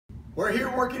We're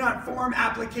here working on form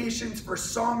applications for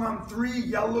Song 3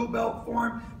 yellow belt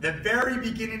form. The very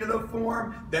beginning of the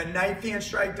form, the knife hand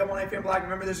strike, double knife hand block.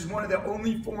 Remember, this is one of the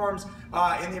only forms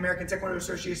in the American Taekwondo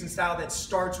Association style that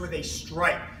starts with a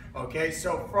strike. Okay,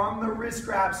 so from the wrist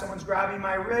grab, someone's grabbing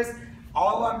my wrist.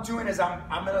 All I'm doing is I'm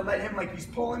gonna let him, like he's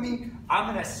pulling me, I'm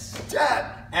gonna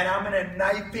step and I'm gonna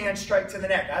knife hand strike to the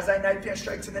neck. As I knife hand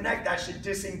strike to the neck, that should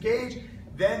disengage.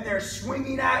 Then they're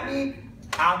swinging at me,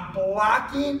 I'm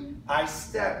blocking, I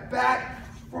step back,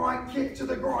 front kick to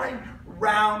the groin,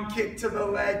 round kick to the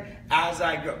leg as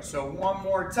I go. So one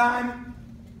more time.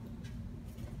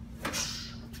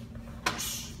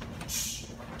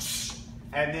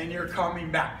 And then you're coming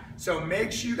back. So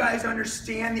make sure you guys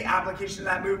understand the application of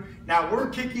that move. Now we're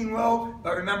kicking low,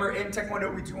 but remember in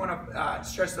Taekwondo we do want to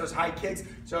stress those high kicks.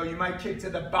 So you might kick to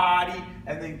the body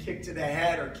and then kick to the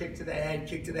head, or kick to the head,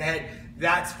 kick to the head.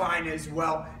 That's fine as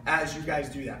well as you guys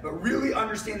do that. But really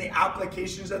understand the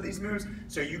applications of these moves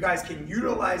so you guys can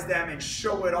utilize them and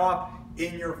show it off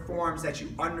in your forms, that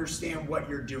you understand what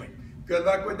you're doing. Good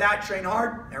luck with that, train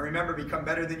hard, and remember, become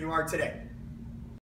better than you are today.